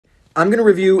I'm going to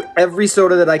review every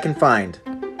soda that I can find.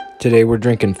 Today we're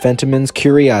drinking Fentiman's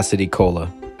Curiosity Cola.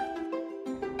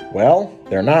 Well,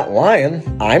 they're not lying.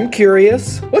 I'm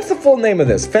curious. What's the full name of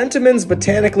this? Fentiman's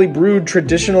Botanically Brewed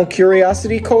Traditional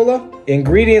Curiosity Cola?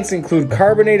 Ingredients include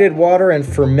carbonated water and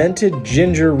fermented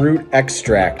ginger root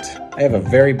extract. I have a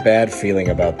very bad feeling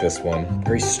about this one.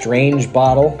 Very strange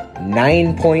bottle.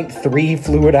 9.3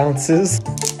 fluid ounces.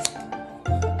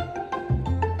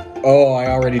 Oh, I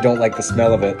already don't like the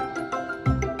smell of it.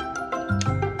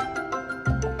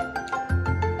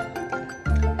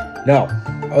 No.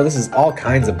 Oh, this is all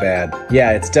kinds of bad.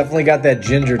 Yeah, it's definitely got that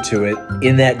ginger to it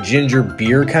in that ginger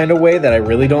beer kind of way that I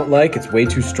really don't like. It's way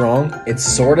too strong. It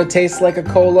sort of tastes like a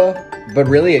cola, but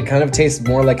really it kind of tastes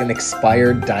more like an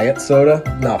expired diet soda.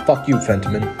 Nah, fuck you,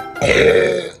 Fentiman.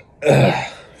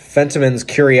 Fentiman's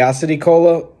Curiosity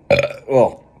Cola?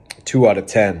 Well, 2 out of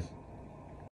 10.